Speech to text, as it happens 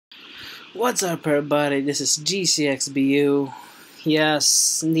What's up, everybody? This is GCXBU.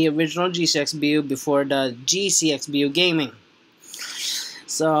 Yes, the original GCXBU before the GCXBU gaming.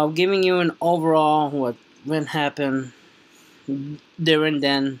 So I'm giving you an overall what happened there and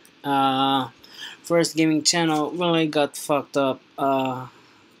then. First gaming channel really got fucked up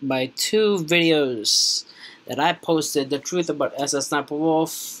by two videos that I posted. The truth about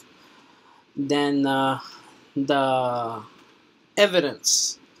SSSniperWolf, then the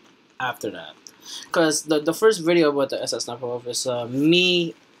evidence after that. Because the first video about the SSSniperWolf is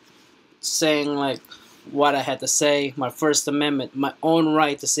me saying like what I had to say, my First Amendment, my own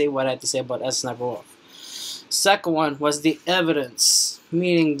right to say what I had to say about SSSniperWolf. Second one was the evidence,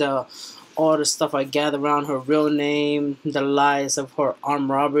 meaning all the stuff I gathered around her real name, the lies of her armed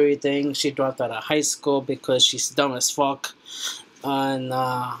robbery thing. She dropped out of high school because she's dumb as fuck, and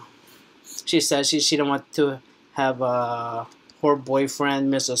she said she didn't want to have her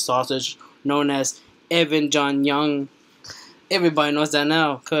boyfriend, Mr. Sausage, known as Evan John Young. Everybody knows that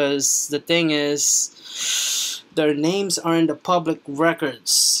now, because the thing is, their names are in the public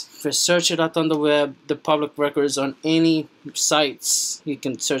records. If you search it out on the web, the public records on any sites, you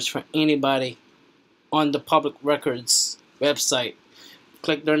can search for anybody on the public records website.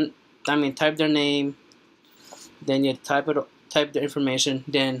 Click type their name, then you type the information,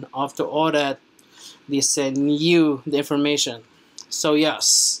 then after all that, they send you the information. So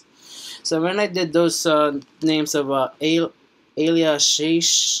yes, so when I did those names of Alia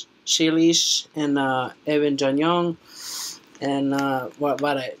Shelesh and Evan John Young, and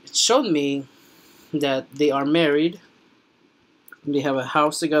it showed me that they are married, they have a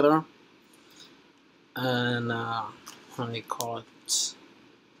house together, and how do you call it?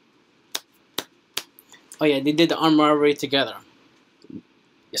 Oh yeah, they did the armed robbery together.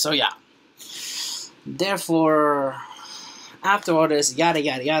 So yeah. Therefore, after all this yada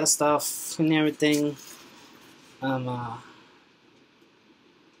yada yada stuff and everything, I don't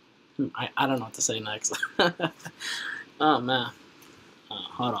know what to say next. Oh man,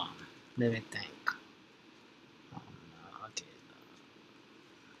 hold on, let me think. Okay,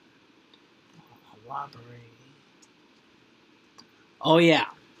 robbery. Oh yeah,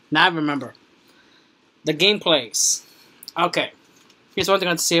 now I remember the gameplays. Okay, here's one thing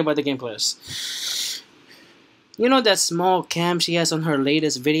I have to say about the gameplays. You know that small cam she has on her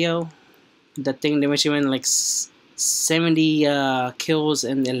latest video? That thing when she went like 70 kills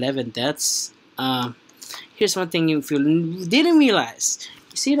and 11 deaths? Here's one thing if you didn't realize.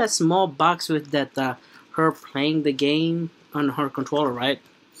 You see that small box with that her playing the game on her controller, right?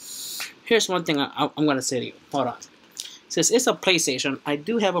 Here's one thing I'm gonna say to you. Hold on. Since it's a PlayStation, I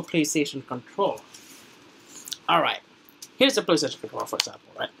do have a PlayStation controller. Alright. Here's a PlayStation controller, for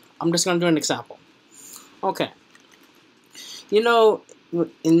example, right? I'm just gonna do an example. Okay. You know,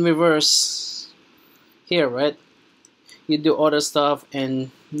 in reverse here, right? You do other stuff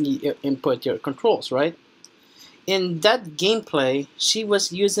and you input your controls, right? In that gameplay, she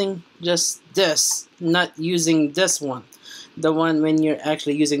was using just this, not using this one. The one when you're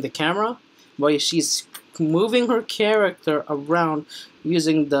actually using the camera, where she's moving her character around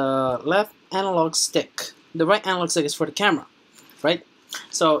using the left analog stick. The right analog stick is for the camera, right?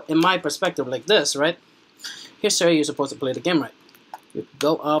 So in my perspective, like this, right? Here's how you're supposed to play the game, right? You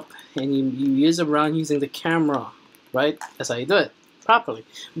go up and you use around using the camera, right? That's how you do it properly.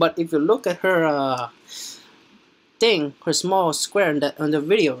 But if you look at her thing, her small square on the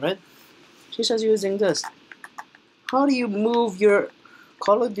video, right? She's just using this. How do you move your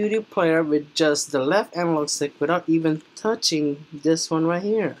Call of Duty player with just the left analog stick without even touching this one right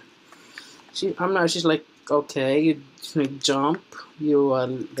here? She's like, okay, you jump, you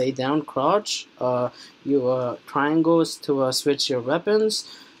lay down, crouch, you triangles to switch your weapons,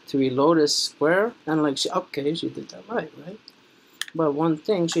 to reload a square, and like, okay, she did that right? But one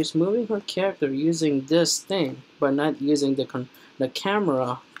thing, she's moving her character using this thing, but not using the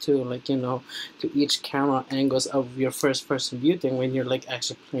camera to, like, you know, to each camera angles of your first person view thing when you're like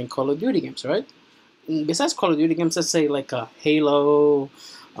actually playing Call of Duty games, right? Besides Call of Duty games, let's say like Halo,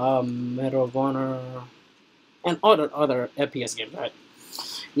 Medal of Honor, and other FPS games, right?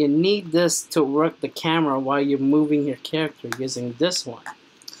 You need this to work the camera while you're moving your character using this one.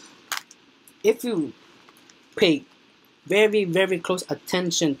 If you pay very, very close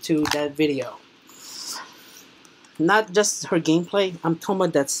attention to that video, not just her gameplay, I'm talking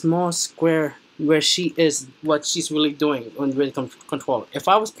about that small square where she is, what she's really doing on the controller. If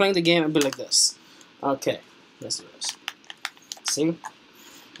I was playing the game, I'd be like this. Okay, let's do this. See?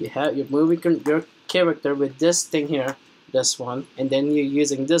 You're moving your character with this thing here, this one, and then you're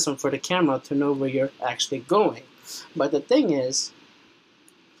using this one for the camera to know where you're actually going. But the thing is,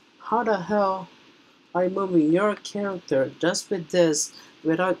 how the hell are you moving your character just with this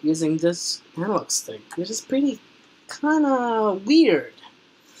without using this analog stick? Which is pretty kind of weird.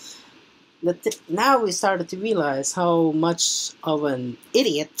 Now we started to realize how much of an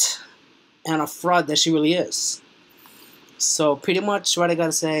idiot and a fraud that she really is. So pretty much what I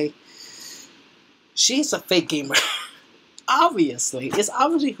gotta say, she's a fake gamer. Obviously, it's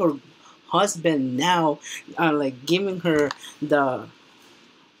obviously her husband now, like giving her the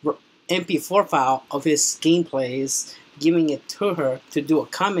MP4 file of his gameplays, giving it to her to do a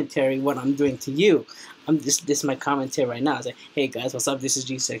commentary. What I'm doing to you. This is my commentary right now. It's like, hey guys, what's up? This is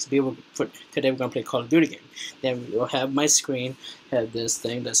GCXBU. Today we're gonna play Call of Duty game. Then we'll have my screen, have this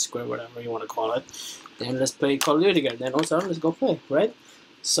thing, this square, whatever you want to call it. Then let's play Call of Duty game. Then also let's go play, right?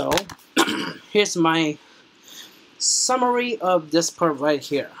 So here's my summary of this part right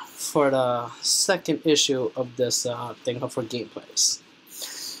here for the second issue of this thing for gameplays.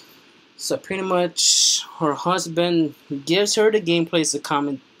 So pretty much her husband gives her the gameplays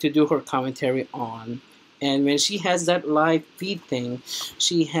to do her commentary on, and when she has that live feed thing,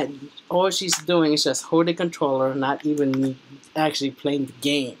 all she's doing is just hold the controller, not even actually playing the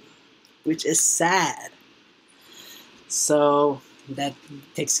game, which is sad. So that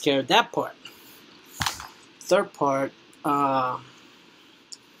takes care of that part. Third part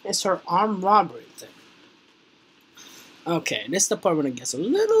is her armed robbery thing. Okay, this is the part when it gets a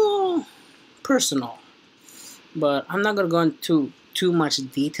little personal, but I'm not gonna go into too much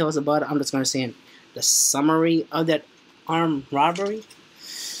details about it. I'm just gonna say the summary of that armed robbery.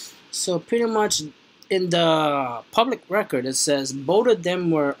 So pretty much in the public record it says both of them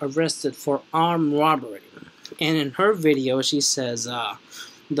were arrested for armed robbery, and in her video she says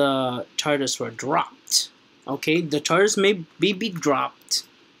the charges were dropped. Okay, the charges may be dropped,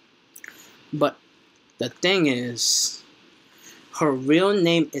 but the thing is, her real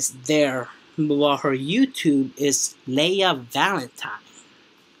name is there, while her YouTube is Alia Valentine.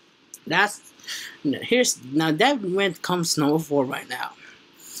 Now that comes number 4 right now.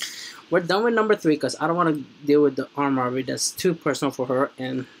 We're done with number 3 because I don't want to deal with the armed robbery. That's too personal for her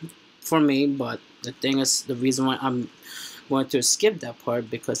and for me. But the thing is, the reason why I'm going to skip that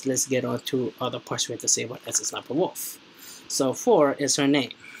part, because let's get on to other parts we have to say about SSSniperWolf. So 4 is her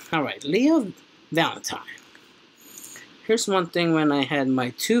name. Alright, Alia Valentine. Here's one thing: when I had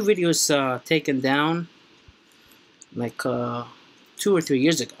my 2 videos taken down, like 2 or 3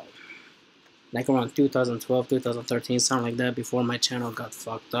 years ago, like around 2012, 2013, something like that, before my channel got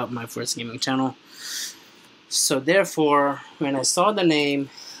fucked up, my first gaming channel. So therefore, when I saw the name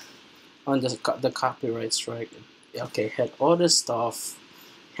on the copyright strike, okay, had all this stuff,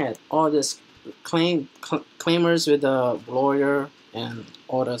 had all this claimers with a lawyer and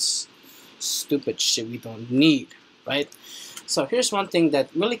all this stupid shit we don't need, right? So here's one thing that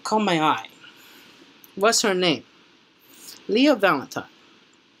really caught my eye. What's her name? Alia Valentine.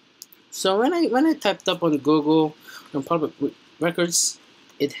 So when I typed up on Google on public records,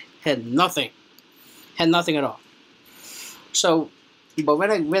 it had nothing. Had nothing at all. So, but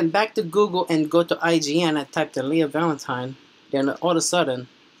when I went back to Google and go to IGN, I typed in Alia Valentine, then all of a sudden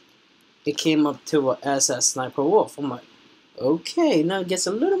it came up to SSSniperWolf. I'm like, okay, now it gets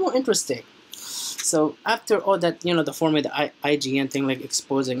a little more interesting. So after all that, you know, the format, the IGN thing, like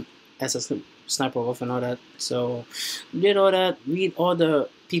exposing SSSniperWolf and all that, so did all that, read all the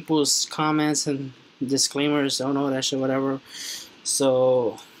people's comments and disclaimers, don't know that shit, whatever.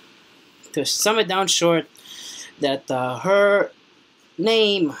 So to sum it down short, that her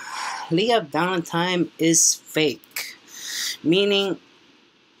name, Alia Valentine, is fake. Meaning,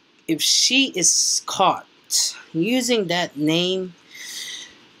 if she is caught using that name,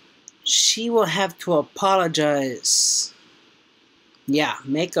 she will have to apologize. Yeah,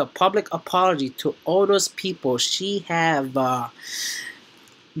 make a public apology to all those people she have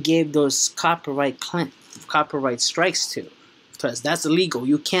gave those copyright strikes to, because that's illegal.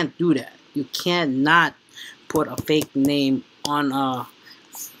 You can't do that. You cannot put a fake name on a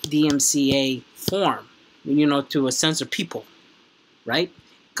DMCA form, you know, to censor people, right?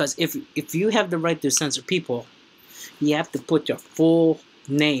 Because if you have the right to censor people, you have to put your full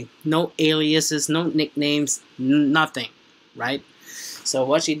name, no aliases, no nicknames, nothing, right? So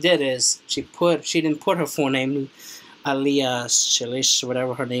what she did is she didn't put her full name, Alia Shelesh,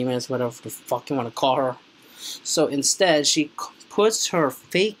 whatever her name is, whatever the fuck you want to call her. So instead, she puts her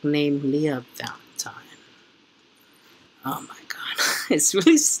fake name, Alia Valentine. Oh my god, it's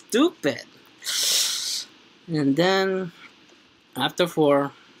really stupid. And then after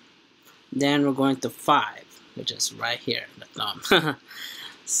 4, then we're going to 5, which is right here.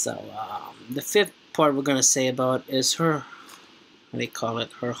 So the 5th part we're gonna say about is her they call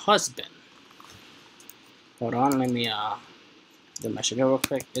it her husband. Hold on, let me do my shit real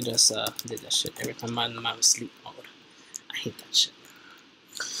quick. It just did that shit every time I'm out of sleep mode. I hate that shit.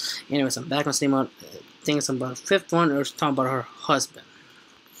 Anyways, I'm back on Steam mode. Things about fifth one, or talking about her husband.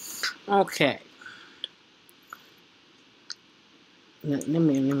 Okay. Let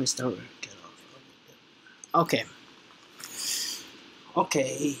me start. Get off. Okay.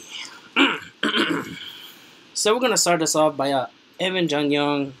 Okay. So we're gonna start this off by Evan John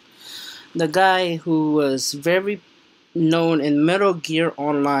Young, the guy who was very known in Metal Gear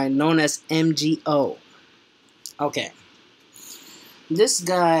Online, known as MGO. Okay. This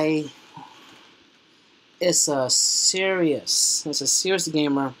guy is a serious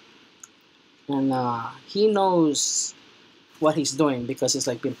gamer, and he knows what he's doing because he's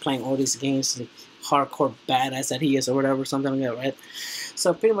like been playing all these games, like hardcore badass that he is or whatever, something like that, right?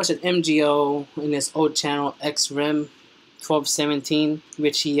 So pretty much at MGO in his old channel XREM 1217,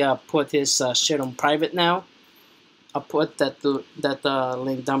 which he put his shit on private now. I'll put that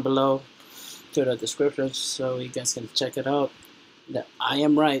link down below to the description so you guys can check it out. That I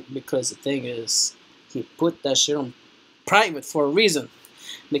am right, because the thing is, he put that shit on private for a reason,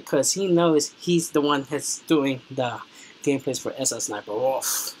 because he knows he's the one that's doing the gameplays for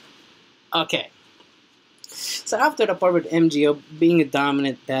SSSniperWolf. Okay. So after the part with MGO being a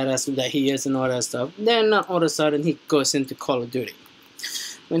dominant badass that he is and all that stuff, then all of a sudden he goes into Call of Duty.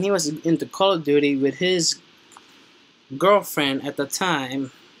 When he was into Call of Duty with his girlfriend at the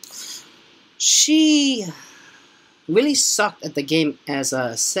time, she really sucked at the game as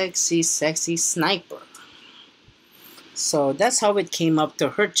a SexySexySniper. So that's how it came up to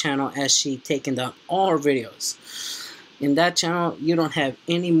her channel, as she taken down all her videos. In that channel, you don't have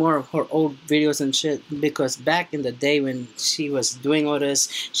any more of her old videos and shit, because back in the day when she was doing all this,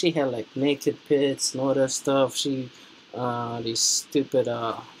 she had like naked pits and all that stuff. She, these stupid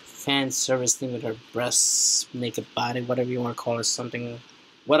fan service thing with her breasts, naked body, whatever you want to call it, something,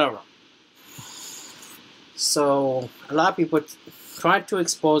 whatever. So a lot of people tried to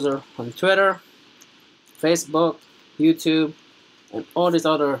expose her on Twitter, Facebook, YouTube, and all this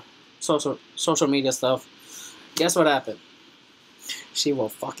other social media stuff. Guess what happened? She will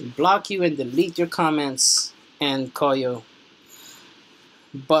fucking block you and delete your comments and call you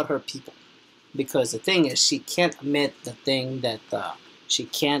butthurt people. Because the thing is, she can't admit the thing that she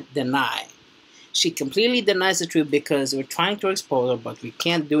can't deny. She completely denies the truth because we're trying to expose her, but we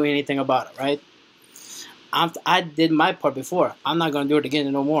can't do anything about it, right? I did my part before. I'm not going to do it again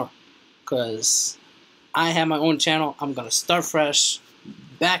no more. Because I have my own channel. I'm going to start fresh.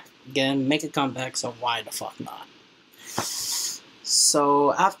 Back again. Make a comeback. So why the fuck not?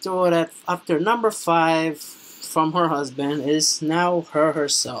 So after all that, after number 5 from her husband is now her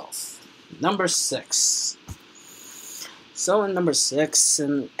herself. Number 6. So in number 6,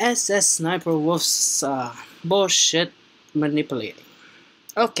 in SSSniperWolf's bullshit manipulating.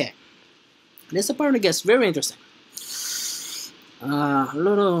 Okay. This part gets very interesting.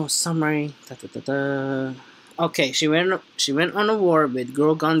 Little summary. Okay, she went on a war with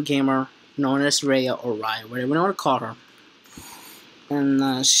Girl Gun Gamer, known as Rhea or Raya, whatever you want to call her.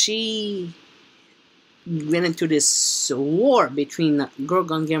 And she went into this war between Girl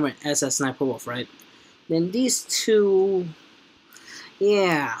Gun Gamer and SSSniperWolf, right? Then these two,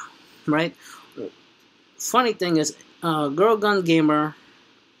 yeah, right? Funny thing is, Girl Gun Gamer,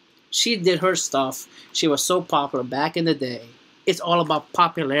 she did her stuff. She was so popular back in the day. It's all about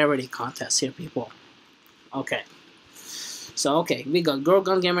popularity contests here, people. Okay. So, okay, we got Girl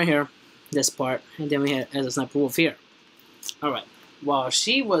Gun Gamer here, this part, and then we had SSSniperWolf here. Alright. While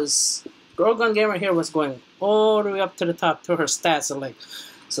she was, Girl Gun Gamer here was going all the way up to the top to her stats of like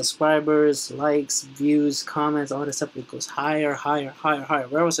subscribers, likes, views, comments, all this stuff. It goes higher, higher, higher, higher.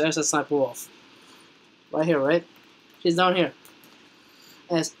 Where was SSSniperWolf? Right here, right? She's down here.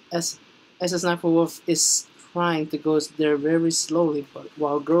 SSSniperWolf is trying to go there very slowly, but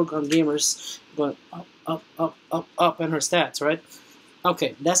while Girl Gun Gamer's going up, up, up, up, up in her stats, right?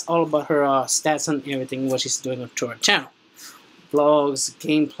 Okay, that's all about her stats and everything, what she's doing to her channel. Vlogs,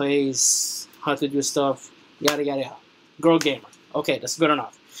 gameplays, how to do stuff, yada yada yada. Girl Gamer. Okay, that's good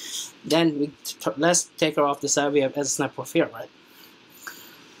enough. Then let's take her off the side. We have SSSniperWolf here, right?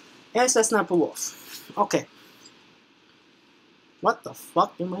 SSSniperWolf. Okay. What the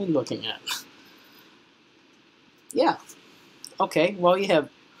fuck am I looking at? Yeah. Okay, well you have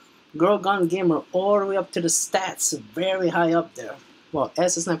Girl Gun Gamer all the way up to the stats, very high up there. Well,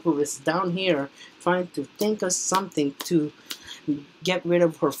 SSSniperWolf is down here trying to think of something to get rid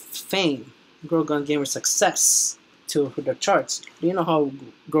of her fame, Girl Gun Gamer success to the charts. Do you know how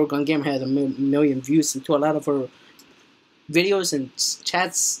Girl Gun Gamer had a million views into a lot of her videos and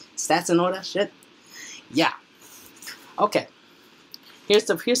chats, stats, and all that shit. Yeah. Okay. Here is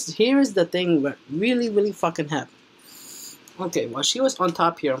the thing that really fucking happened. Okay, while she was on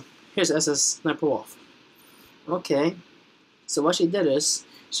top here, here's SSSniperWolf. Okay. So what she did is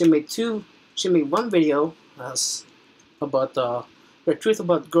she made one video about the truth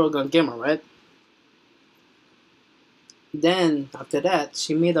about Girl Gun Gamer, right? Then after that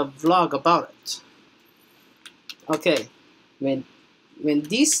she made a vlog about it. Okay, when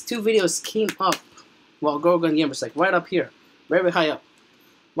these two videos came up, well, Girl Gun Gamer is like right up here, very high up.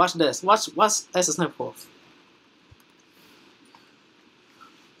 Watch this. Watch SSSniperWolf.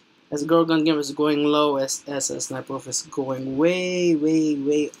 As Girl Gun Gamer is going low, as SSSniperWolf is going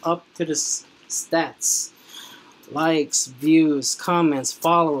way up to the stats. Likes, views, comments,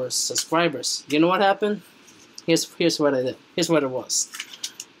 followers, subscribers. You know what happened? Here's what I did. Here's what it was.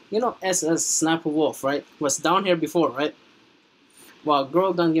 You know SSSniperWolf, right? Was down here before, right? While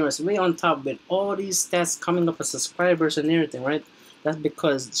Girl Gun Gamer is way on top with all these stats coming up as subscribers and everything, right? That's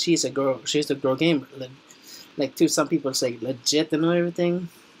because she's a girl. She's a girl gamer. Like to some people say legit and everything.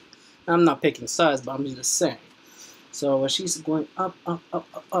 I'm not picking sides, but I'm just saying. So when she's going up,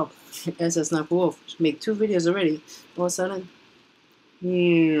 SSSniperWolf, she made 2 videos already. All of a sudden,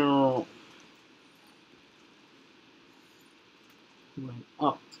 going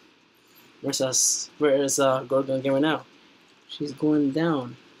up. Where is Girl Gun Gamer now? She's going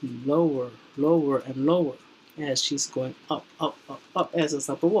down, lower and lower as she's going up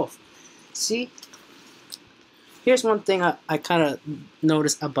SSSniperWolf. See? Here's one thing I kind of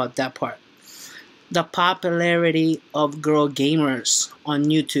noticed about that part. The popularity of girl gamers on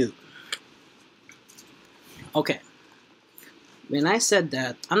YouTube. Okay. When I said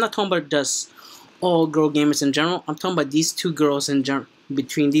that, I'm not talking about just all girl gamers in general. I'm talking about these 2 girls in general,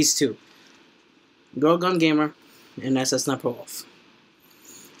 between these 2. Girl Gun Gamer and SSSniperWolf.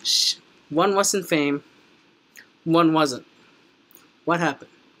 One was in fame, one wasn't. What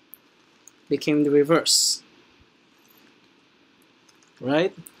happened? Became the reverse.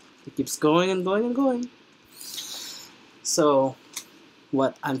 Right? It keeps going and going and going. So,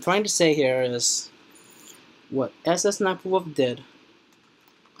 what I'm trying to say here is what SSSniperWolf did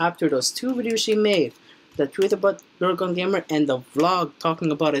after those 2 videos she made, the truth about Girl Gun Gamer and the vlog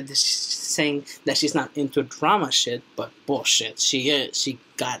talking about it, saying that she's not into drama shit, but bullshit. She is. She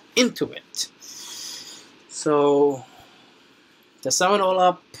got into it. So, to sum it all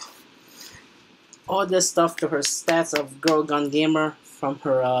up, all this stuff to her stats of Girl Gun Gamer, from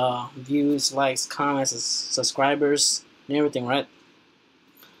her views, likes, comments, and subscribers, and everything, right?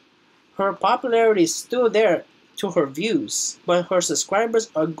 Her popularity is still there to her views, but her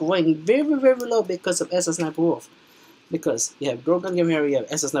subscribers are going very low because of SSSniperWolf. Because you have Girl Gun Gamer, you have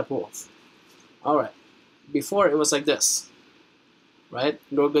SSSniperWolf. Alright, before it was like this, right?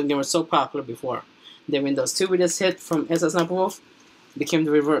 Girl Gun Gamer was so popular before. Then when those 2 videos hit from SSSniperWolf, it became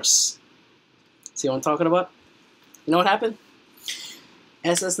the reverse. See what I'm talking about? You know what happened?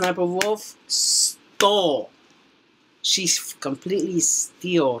 SSSniperWolf stole. She's completely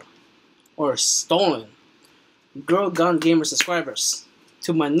steal or stolen Girl Gun Gamer subscribers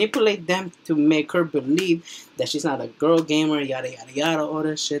to manipulate them to make her believe that she's not a girl gamer, yada yada yada, all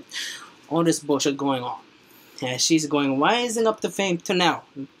this shit, all this bullshit going on. And she's going rising up to fame to now.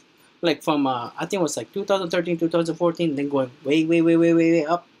 Like from I think it was like 2013, 2014, then going way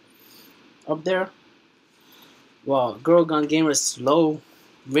up there. Well, Girl Gun Gamer is low,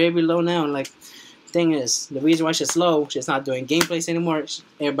 very low now. Like, thing is, the reason why she's low, she's not doing gameplays anymore.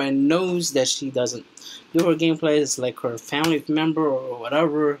 Everybody knows that she doesn't do her gameplays. Like her family member or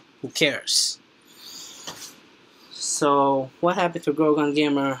whatever, who cares? So what happened to Girl Gun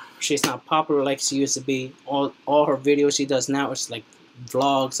Gamer? She's not popular like she used to be. All her videos she does now is like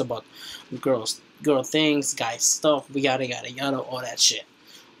vlogs about girl things, guy stuff, yada yada yada, all that shit.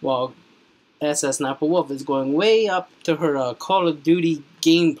 Well, SSSniperWolf is going way up to her Call of Duty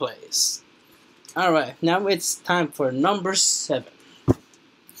gameplays. Alright, now it's time for number 7.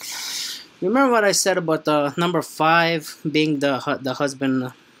 Remember what I said about the number 5 being the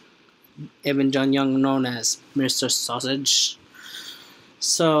husband, Evan John Young, known as Mr. Sausage?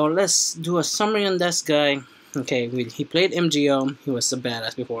 So let's do a summary on this guy. Okay, he played MGO, he was a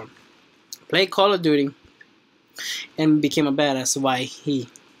badass before. Played Call of Duty, and became a badass. Why he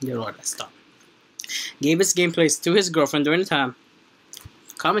did all that stuff. Gave his gameplays to his girlfriend during the time.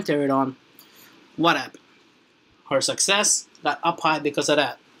 Commented on what happened. Her success got up high because of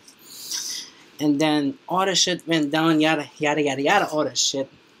that. And then all the shit went down, yada yada yada yada, all that shit.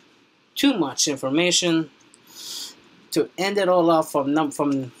 Too much information. To end it all off from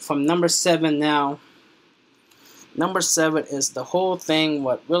number 7 now. Number 7 is the whole thing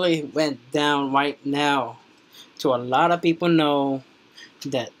what really went down right now. To a lot of people know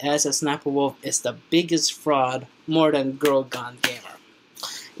that SSSniperWolf is the biggest fraud, more than Girl Gone Gamer.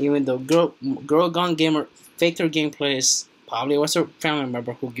 Even though Girl Gone Gamer faked her gameplays, probably was her family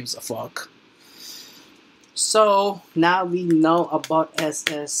member, who gives a fuck. So now we know about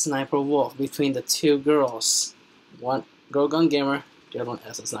SSSniperWolf between the two girls. One Girl Gone Gamer, the other one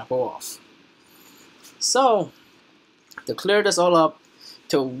SSSniperWolf. So to clear this all up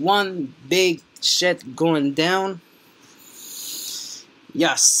to one big shit going down.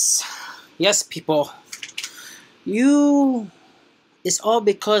 Yes, people, it's all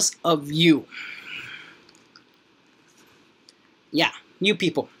because of you. Yeah, you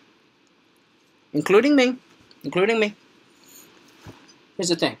people, including me. Here's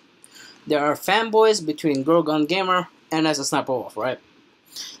the thing: there are fanboys between Girl Gone Gamer and SSSniperWolf, right?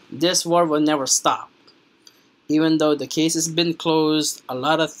 This war will never stop. Even though the case has been closed, a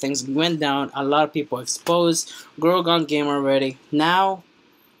lot of things went down, a lot of people exposed Girl Gone Gamer already. Now,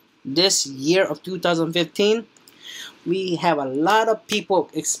 this year of 2015, we have a lot of people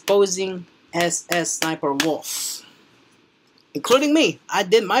exposing SSSniperWolf. Including me. I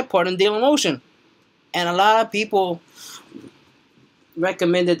did my part in Dailymotion. And a lot of people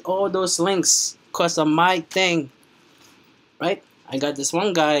recommended all those links because of my thing. Right? I got this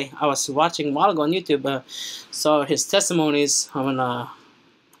one guy I was watching a while ago on YouTube, saw his testimonies on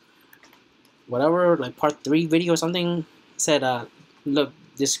whatever, like part 3 video or something. Said, look,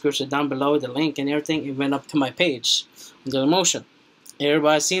 description down below, the link and everything. It went up to my page on Dailymotion.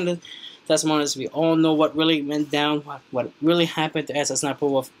 Everybody's seen the testimonies. We all know what really went down, what really happened to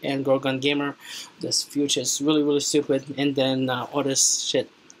SSSniperWolf and Girl Gone Gamer. This future is really stupid. And then all this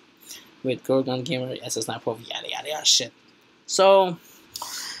shit with Girl Gone Gamer, SSSniperWolf, yada shit. So,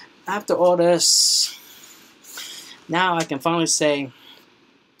 after all this, now I can finally say,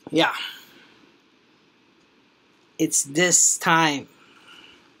 yeah, it's this time.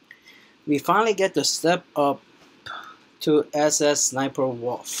 We finally get to step up to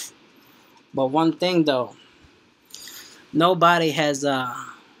SSSniperWolf. But one thing though, nobody has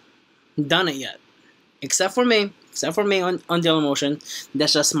done it yet, except for me on Dailymotion.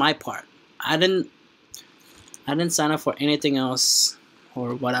 That's just my part. I didn't sign up for anything else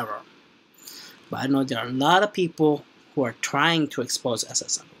or whatever. But I know there are a lot of people who are trying to expose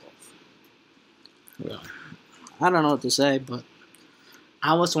SSSniperWolf. Yeah. I don't know what to say, but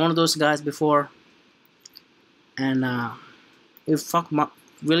I was one of those guys before, and it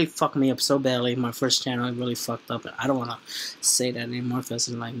really fucked me up so badly. My first channel, it really fucked up. I don't want to say that anymore because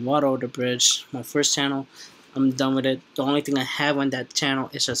it's like water over the bridge. My first channel, I'm done with it. The only thing I have on that channel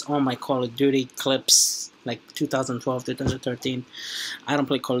is just all my Call of Duty clips, like 2012, 2013. I don't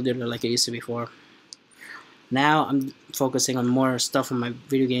play Call of Duty like I used to before. Now I'm focusing on more stuff on my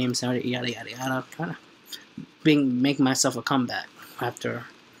video games, yada yada, trying to make myself a comeback after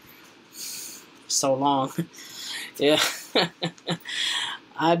so long. Yeah.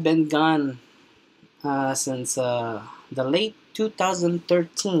 I've been gone since the late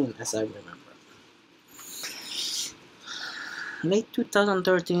 2013, as I remember. Late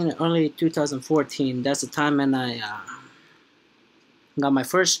 2013, early 2014. That's the time when I got my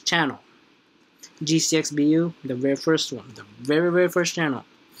first channel, GCXBU, the very first one, the very first channel.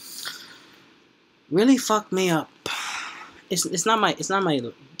 Really fucked me up. It's not my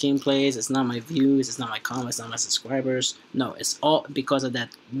gameplays, it's not my views, it's not my comments, it's not my subscribers. No, it's all because of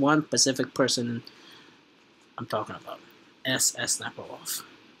that one specific person I'm talking about, SSSniperWolf.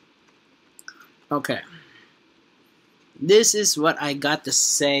 Okay, this is what I got to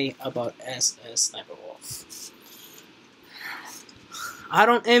say about SSSniperWolf. I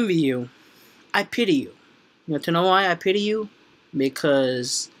don't envy you, I pity you. You know, to know why I pity you?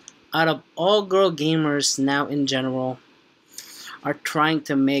 Because out of all girl gamers now in general, are trying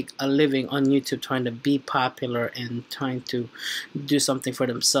to make a living on YouTube, trying to be popular and trying to do something for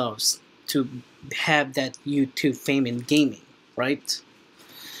themselves to have that YouTube fame in gaming, right?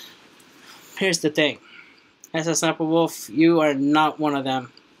 Here's the thing, SSSniperWolf, you are not one of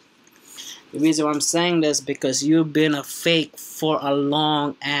them. The reason why I'm saying this because you've been a fake for a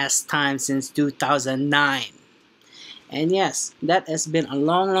long ass time, since 2009. And yes, that has been a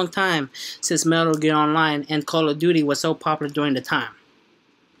long time since Metal Gear Online and Call of Duty was so popular during the time.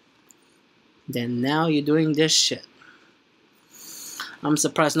 Then now you're doing this shit. I'm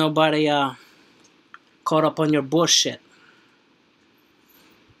surprised nobody caught up on your bullshit.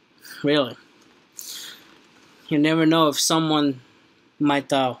 Really. You never know if someone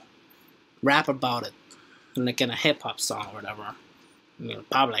might rap about it, like in a hip-hop song or whatever. You know,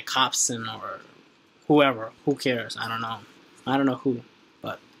 probably like Hobson or whoever. Who cares? I don't know. I don't know who.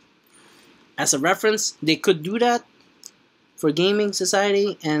 But as a reference, they could do that for gaming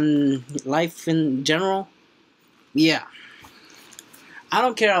society and life in general. Yeah. I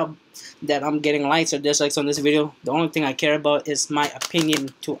don't care that I'm getting likes or dislikes on this video. The only thing I care about is my opinion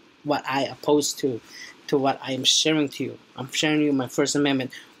to what I oppose to what I am sharing to you. I'm sharing you my First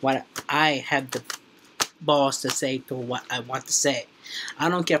Amendment, what I have the balls to say to what I want to say. I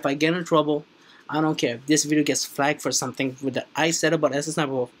don't care if I get in trouble. I don't care if this video gets flagged for something that I said about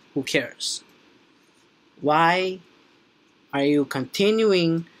SSSniperWolf. Who cares? Why are you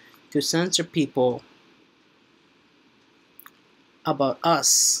continuing to censor people about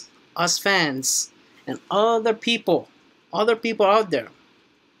us fans, and other people out there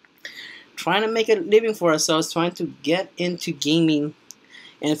trying to make a living for ourselves, trying to get into gaming,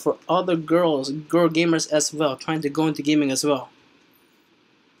 and for other girl gamers as well, trying to go into gaming as well?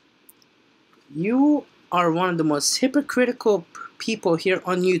 You are one of the most hypocritical people here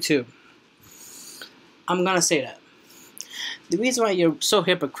on YouTube. I'm gonna say that. The reason why you're so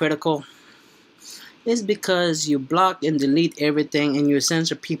hypocritical is because you block and delete everything, and you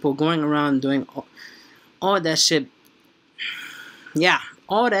censor people going around doing all that shit. Yeah,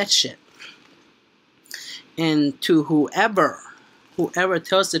 all that shit. And to whoever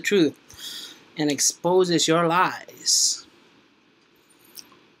tells the truth and exposes your lies.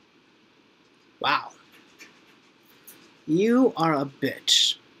 Wow. You are a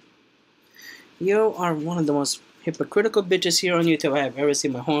bitch. You are one of the most hypocritical bitches here on YouTube I have ever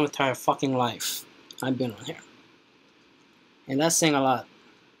seen my whole entire fucking life. I've been on here. And that's saying a lot.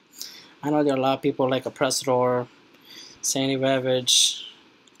 I know there are a lot of people like Oppressor, Sandy Ravage,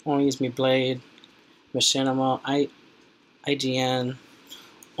 Only Use Me Blade, Machinima, IGN,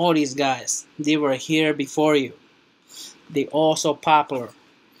 all these guys. They were here before you. They all so popular.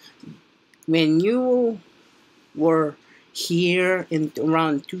 When you were here in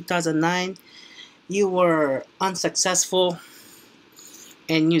around 2009, you were unsuccessful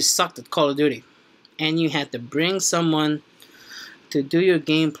and you sucked at Call of Duty. And you had to bring someone to do your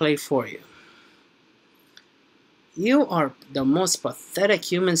gameplay for you. You are the most pathetic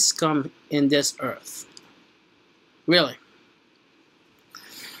human scum in this earth. Really.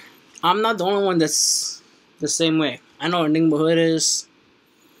 I'm not the only one that's the same way. I know Enigma Hood is,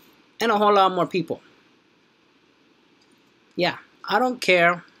 and a whole lot more people. Yeah, I don't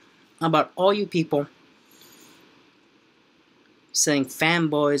care about all you people saying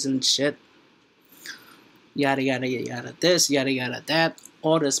fanboys and shit. Yada yada yada this, yada yada that,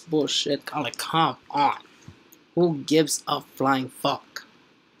 all this bullshit. I'm like, come on. Who gives a flying fuck?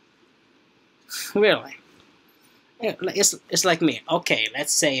 Really? It's like me. Okay,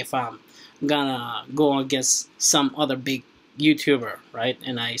 let's say if I'm gonna go against some other big YouTuber, right?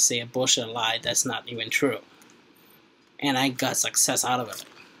 And I say a bullshit lie that's not even true. And I got success out of it.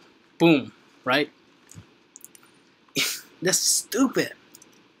 Boom, right? That's stupid.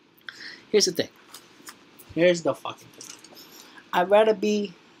 Here's the thing. Here's the fucking thing. I'd rather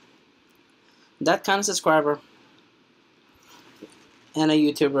be that kind of subscriber and a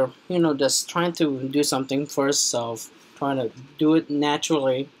YouTuber, you know, just trying to do something for herself, trying to do it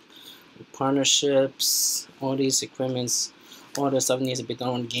naturally, partnerships, all these equipments, all this stuff needs to be done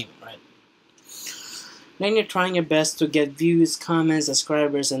on gaming, right? Then you're trying your best to get views, comments,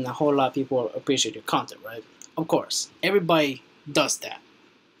 subscribers, and a whole lot of people appreciate your content, right? Of course, everybody does that.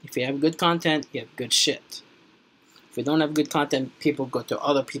 If you have good content, you have good shit. If you don't have good content, people go to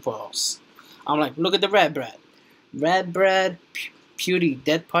other people else. I'm like, look at the Red Brad. Red Brad,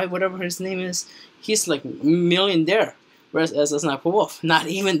 Pt.2, whatever his name is, he's like a million there. Whereas SSSniperWolf, not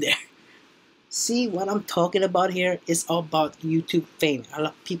even there. See what I'm talking about here? It's all about YouTube fame. A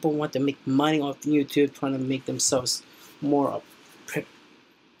lot of people want to make money off YouTube, trying to make themselves more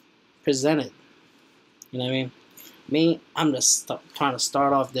presented. You know what I mean? Me, I'm just trying to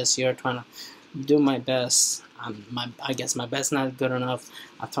start off this year, trying to do my best. I guess my best not good enough.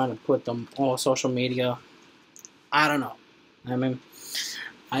 I'm trying to put them all social media. I don't know. I mean,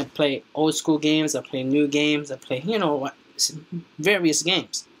 I play old school games. I play new games. I play, you know what, various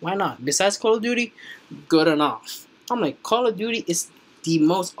games. Why not? Besides Call of Duty, good enough. I'm like, Call of Duty is the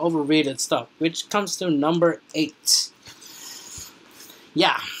most overrated stuff, which comes to number 8.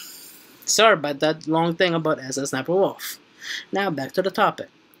 Yeah. Sorry about that long thing about SSSniperWolf. Now back to the topic.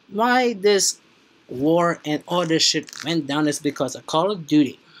 Why this war and all this shit went down is because of Call of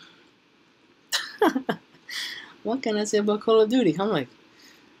Duty. What can I say about Call of Duty? I'm like,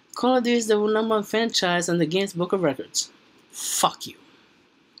 Call of Duty is the #1 franchise on the Guinness Book of Records. Fuck you.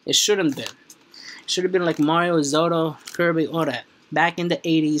 It shouldn't have been. It should have been like Mario, Zelda, Kirby, all that. Back in the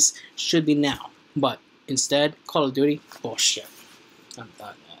 80s, should be now. But instead, Call of Duty, bullshit. I'm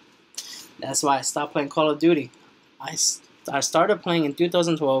done that. That's why I stopped playing Call of Duty. I started playing in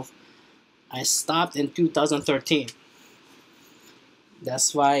 2012. I stopped in 2013.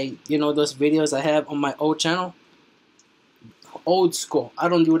 That's why, you know, those videos I have on my old channel, old school. I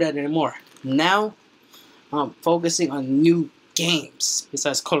don't do that anymore. Now, I'm focusing on new games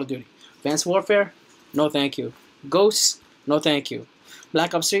besides Call of Duty. Advanced Warfare, no thank you. Ghosts, no thank you.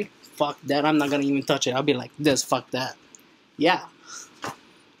 Black Ops 3, fuck that. I'm not gonna even touch it. I'll be like this, fuck that. Yeah.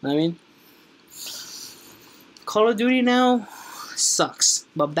 I mean, Call of Duty now sucks.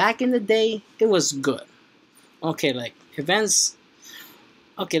 But back in the day, it was good. Okay, like events.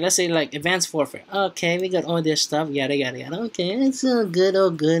 Okay, let's say like Advanced Warfare. Okay, we got all this stuff, yada yada yada. Okay, it's all good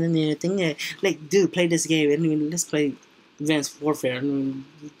and everything. Like, dude, play this game and let's play Advanced Warfare and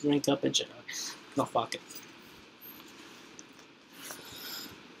rank up and shit. No, fuck it.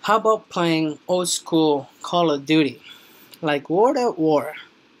 How about playing old school Call of Duty? Like World at War.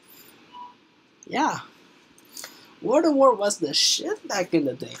 Yeah. World at War was the shit back in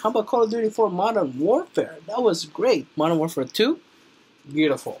the day. How about Call of Duty 4 Modern Warfare? That was great. Modern Warfare 2?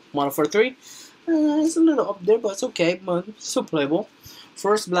 Beautiful. Modern Warfare 3? It's a little up there, but it's okay. But it's still playable.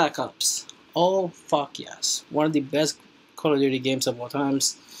 First Black Ops. Oh, fuck yes. One of the best Call of Duty games of all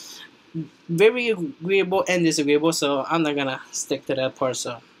times. Very agreeable and disagreeable, so I'm not gonna stick to that part,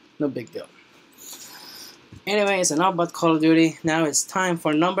 so no big deal. Anyways, enough about Call of Duty. Now it's time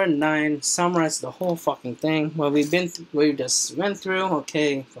for number 9. Summarize the whole fucking thing. What we just went through.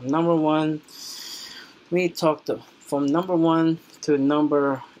 Okay, from number 1, we talked from number 1 to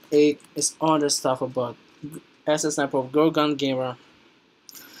number 8 is all the stuff about SSSniperWolf Girl Gun Gamer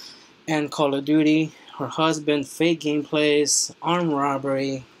and Call of Duty, her husband, fake gameplays, armed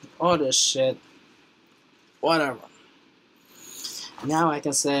robbery, all this shit, whatever. Now I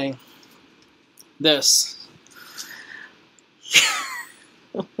can say this.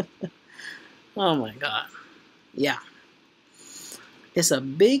 Oh my god. Yeah. It's a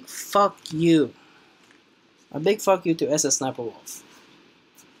big fuck you. A big fuck you to SSSniperWolf.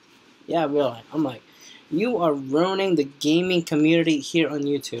 Yeah, really. I'm like, you are ruining the gaming community here on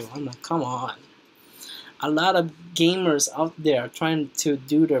YouTube. I'm like, come on. A lot of gamers out there trying to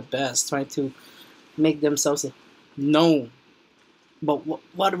do their best, trying to make themselves known. But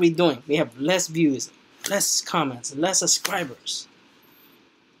what are we doing? We have less views, less comments, less subscribers.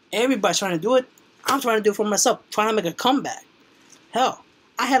 Everybody's trying to do it. I'm trying to do it for myself, trying to make a comeback. Hell,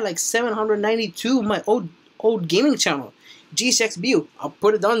 I had like 792 on my old gaming channel, GCXBU. I'll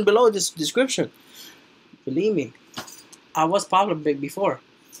put it down below this description. Believe me, I was popular big before.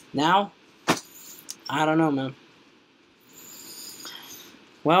 Now, I don't know, man.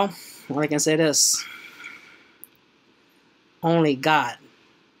 Well, all I can say this. Only God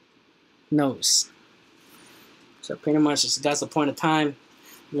knows. So pretty much that's the point of time.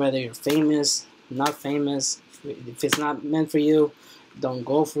 Whether you're famous, not famous, if it's not meant for you, don't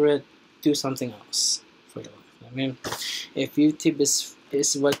go for it. Do something else for your life. I mean, if YouTube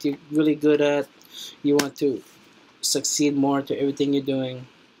is what you're really good at, you want to succeed more to everything you're doing,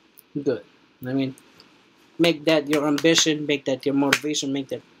 good. I mean, make that your ambition, make that your motivation, make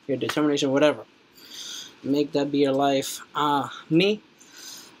that your determination, whatever. Make that be your life. Me,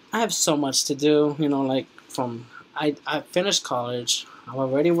 I have so much to do, you know, like I finished college, I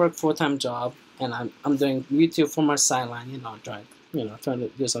already work full-time job, and I'm doing YouTube for my sideline, you know, trying to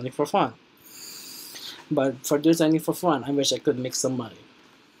do something for fun. But for doing something for fun, I wish I could make some money.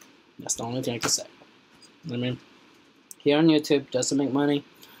 That's the only thing I can say. I mean, here on YouTube, just to make money,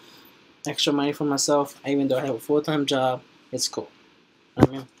 extra money for myself, even though I have a full-time job, it's cool. I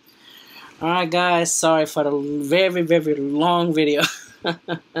mean, alright guys, sorry for the very, very long video.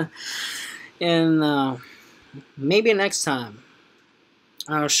 And maybe next time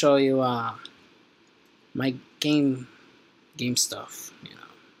I'll show you my game stuff, you know.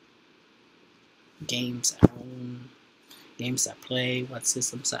 Games I own, games I play, what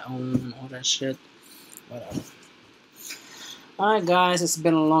systems I own, all that shit. Whatever. Alright guys, it's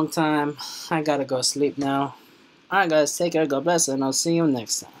been a long time. I gotta go sleep now. Alright guys, take care, God bless, and I'll see you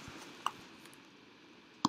next time.